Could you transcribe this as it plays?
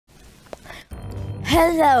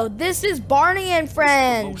Hello, this is Barney and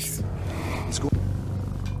Friends.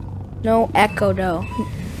 No echo though.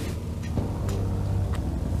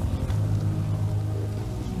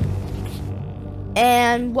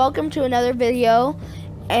 And welcome to another video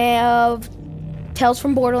of Tales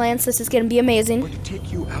from Borderlands. This is going to be amazing.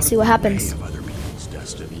 See what happens.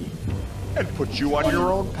 And put you on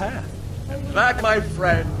your own path. And that, my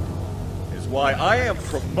friend, is why I am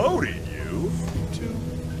promoting you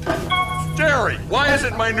to... Jerry, why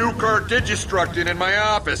isn't my new car Digistructing in my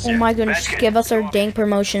office yet? Oh my goodness, just give us our dang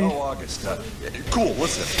promotion. Oh, August. Cool,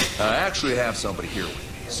 listen. I actually have somebody here with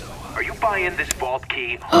me, so... Are you buying this vault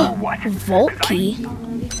key or what? Vault key?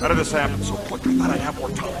 How did this happen so quick? I thought I'd have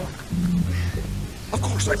more time. Of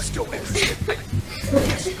course I'm still interested.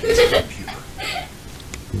 Yes, it's a computer.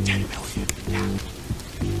 10 million. Yeah.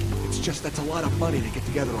 It's just that's a lot of money to get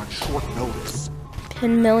together on short notice. $10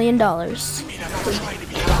 million. I mean, I'm not trying to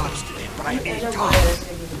be honest today, but I need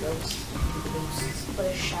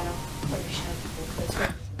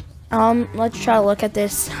time. Let's try to look at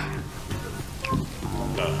this.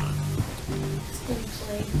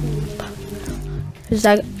 Is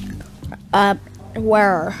that,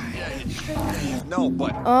 where? No,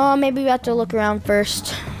 but... maybe we have to look around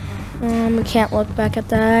first. We can't look back at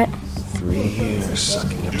that. 3 years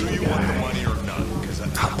sucking up to Do you want the money or not? Because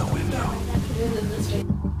that's out the window.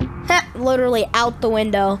 Literally out the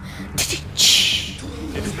window. It's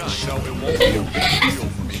not, no, it won't be a big deal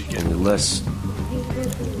for me. Unless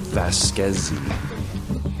Vasquez.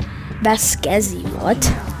 Vasquez, what?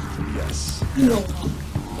 Yes.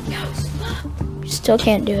 Still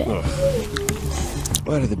can't do it.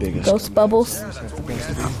 What are the biggest? Ghost bubbles.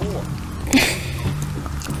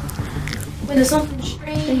 When there's something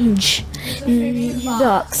strange.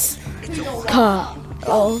 Ducks. Car.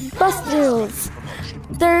 Oh, bustles.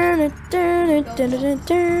 What?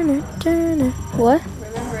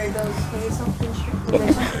 Remember, it goes, there's something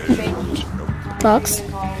strange. Bucks.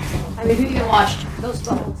 I mean, who you watched? Ghost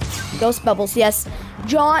Bubbles. Ghost bubbles, yes.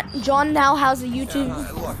 John now has a YouTube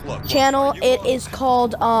channel. It is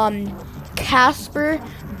called Casper,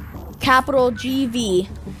 capital GV.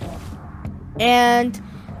 And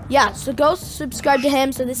yeah, so go subscribe to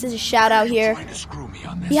him. So this is a shout out here.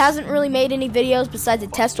 He hasn't really made any videos besides a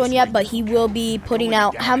test one yet, but he will be putting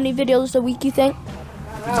out how many videos a week, you think?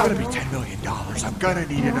 It's gonna be $10 million. I'm gonna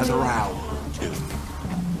need another hour or two.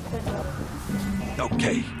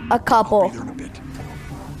 Okay. A couple. I'll be there in a bit.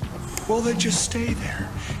 Well, then just stay there.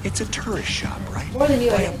 It's a tourist shop, right? More than you,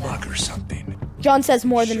 Buy I a think. mug or something. John says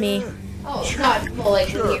more than me. Oh, it's not well, like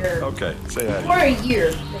a year. Okay, say that. More a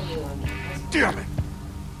year than you want. Damn it.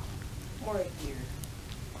 More a year.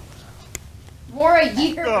 More a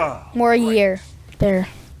year. More a year. There.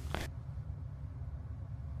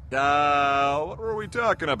 What were we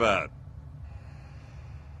talking about?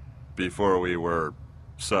 Before we were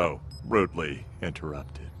so rudely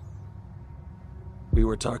interrupted. We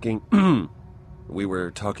were talking. We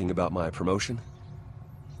were talking about my promotion.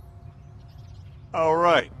 All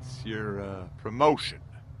right, your promotion.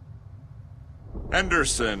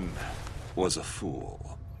 Henderson was a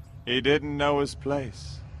fool. He didn't know his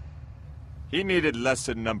place. He needed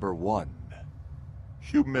lesson number 1.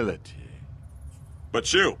 Humility.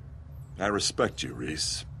 But you, I respect you,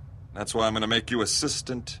 Reese. That's why I'm gonna make you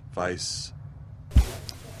assistant vice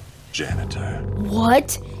janitor.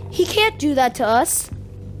 What? He can't do that to us.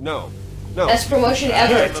 No. Best promotion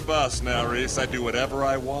I'm ever. the boss now, Reese. I do whatever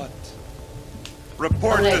I want.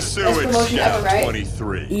 Report Okay, to best sewage promotion ever, scout right?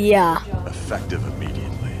 23. Yeah. Effective immediately.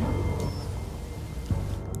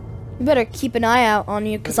 You better keep an eye out on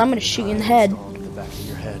you, because I'm going to shoot you in the head. On the back of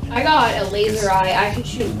your head. I got a laser eye. I can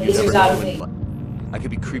shoot lasers out of me. I could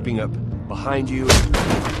be creeping up behind you.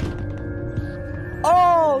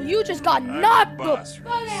 Oh, you just got knocked the Boss,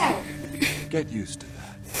 Go there. get used to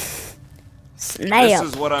that. snap. This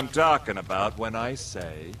is what I'm talking about when I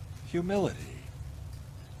say humility.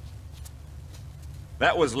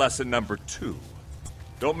 That was lesson number 2.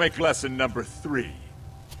 Don't make lesson number 3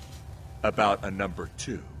 about a number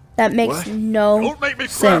 2. That makes What? no Don't make me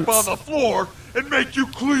sense. crap on the floor and make you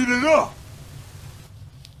clean it up.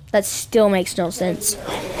 That still makes no sense.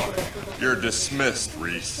 You're dismissed,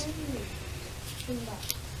 Reese.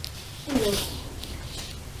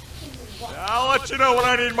 I'll let you know when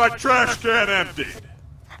I need my trash can emptied.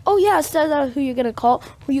 Oh yeah, it says who you're gonna call,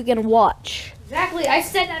 who you're gonna watch. Exactly. I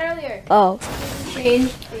said that earlier. Oh,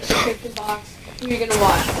 Change the description box. Who you're gonna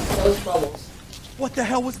watch? Ghost Bubbles. What the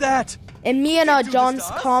hell was that? and me and John's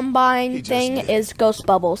combine thing is Ghost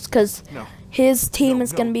Bubbles, because his team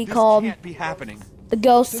is gonna be called Can't be happening. the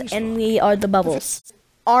Ghosts, and we are the Bubbles.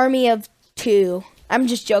 Army of 2. I'm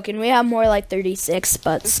just joking. We have more like 36,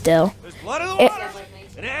 but still.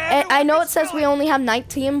 I know it says we only have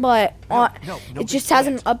 19, but it just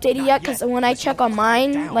hasn't updated yet. Because when I check on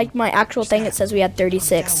mine, like my actual thing, it says we had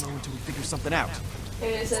 36. Until we figure something out.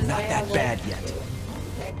 It's Not that bad yet.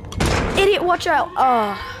 Idiot, watch out!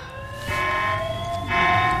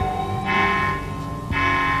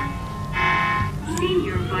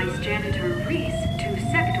 Senior Vice Janitor Reese to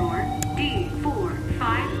Sector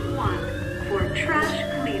D451 for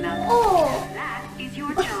trash cleanup. That is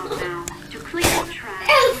your job now, to clean up trash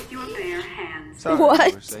with your bare hands. Sorry, What?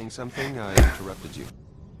 you were saying something? I interrupted you.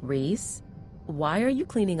 Reese, why are you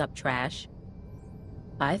cleaning up trash?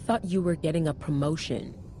 I thought you were getting a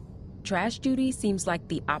promotion. Trash duty seems like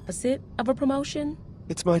the opposite of a promotion.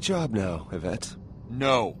 It's my job now, Yvette.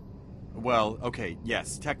 No. Well, okay,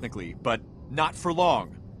 yes, technically, but not for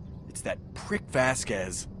long. It's that prick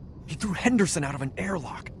Vasquez. He threw Henderson out of an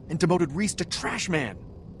airlock and demoted Reese to trash man.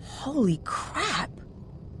 Holy crap.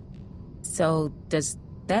 So, does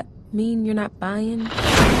that mean you're not buying?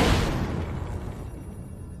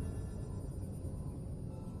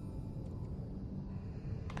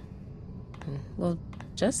 Well,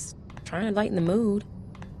 just trying to lighten the mood.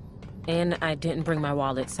 And I didn't bring my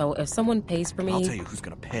wallet, so if someone pays for me... I'll tell you who's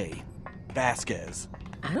gonna pay. Vasquez.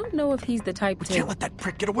 I don't know if he's the type We to... can't let that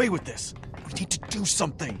prick get away with this. We need to do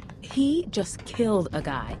something. He just killed a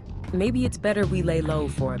guy. Maybe it's better we lay low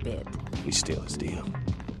for a bit. We steal his deal.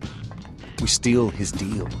 We steal his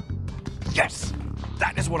deal. Yes,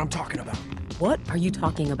 that is what I'm talking about. What are you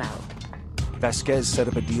talking about? Vasquez set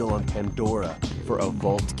up a deal on Pandora for a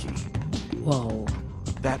vault key. Whoa.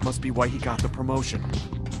 That must be why he got the promotion.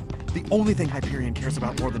 The only thing Hyperion cares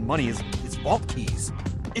about more than money is vault keys.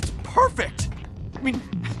 It's perfect! I mean,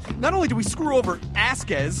 not only do we screw over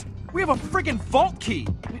Vasquez, we have a friggin' vault key.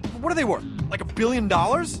 I mean, what are they worth? Like $1 billion?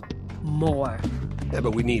 More. Yeah,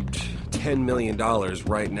 but we need $10 million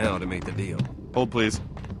right now to make the deal. Hold, please.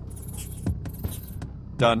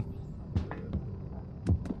 Done.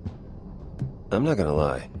 I'm not gonna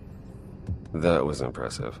lie. That was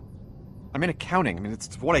impressive. I'm in accounting. I mean,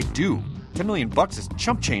 it's what I do. $10 million is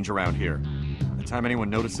chump change around here. By the time anyone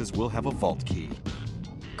notices, we'll have a vault key.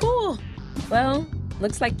 Cool. Well,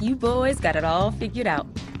 looks like you boys got it all figured out.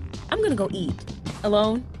 I'm gonna go eat.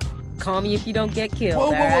 Alone? Call me if you don't get killed, Whoa,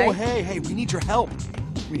 alright? whoa, hey, we need your help.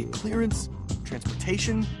 We need clearance,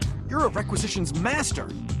 transportation. You're a requisitions master.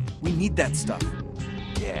 We need that stuff.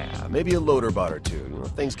 Yeah, maybe a loader bot or two. You know,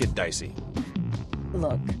 things get dicey.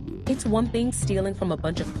 Look, it's one thing stealing from a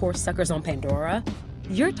bunch of poor suckers on Pandora.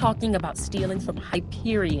 You're talking about stealing from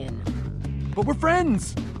Hyperion. But we're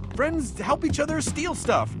friends. Friends help each other steal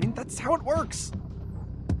stuff. I mean, that's how it works.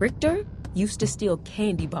 Richter used to steal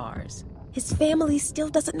candy bars. His family still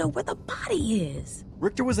doesn't know where the body is.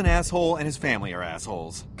 Richter was an asshole and his family are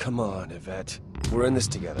assholes. Come on, Yvette. We're in this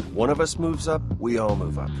together. One of us moves up, we all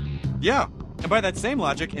move up. Yeah, and by that same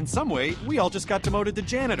logic, in some way, we all just got demoted to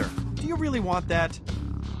janitor. Do you really want that?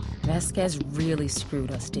 Vasquez really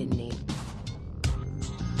screwed us, didn't he?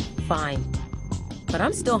 Fine. But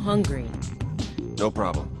I'm still hungry. No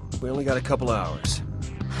problem. We only got a couple hours.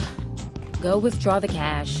 Go withdraw the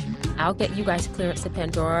cash. I'll get you guys clearance to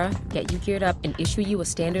Pandora, get you geared up, and issue you a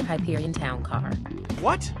standard Hyperion town car.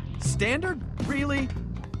 What? Standard? Really?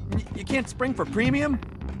 You can't spring for premium?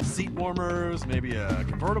 Seat warmers, maybe a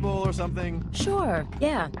convertible or something? Sure,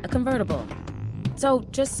 yeah, a convertible. So,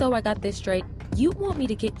 just so I got this straight, you want me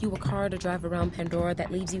to get you a car to drive around Pandora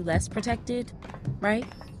that leaves you less protected, right?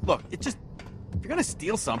 Look, it just... If you're gonna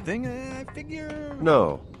steal something, I figure...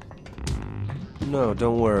 No. No,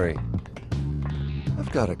 don't worry.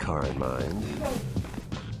 I've got a car in mind.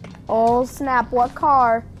 Oh snap, what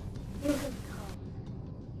car?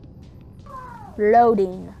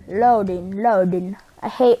 Loading, loading, loading. I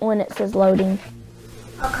hate when it says loading.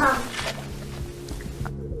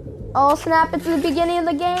 Oh snap, it's the beginning of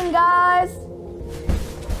the game, guys.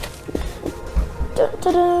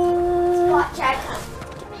 Spot check.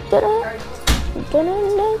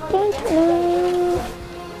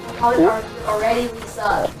 Already we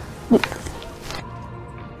suck.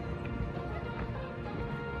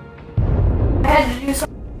 I had to do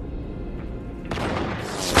something.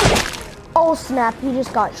 Oh snap, he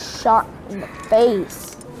just got shot in the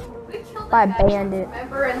face by a bandit.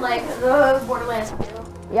 Remember in like the Borderlands 2?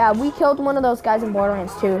 Yeah, we killed one of those guys in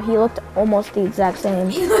Borderlands 2. He looked almost the exact same.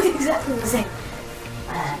 He looked exactly the same.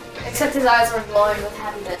 Except his eyes were glowing with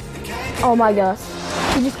happiness. Oh my gosh.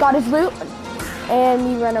 He just got his loot and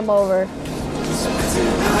we ran him over.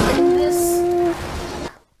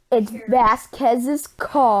 It's Vasquez's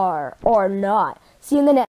car or not. See you in the next.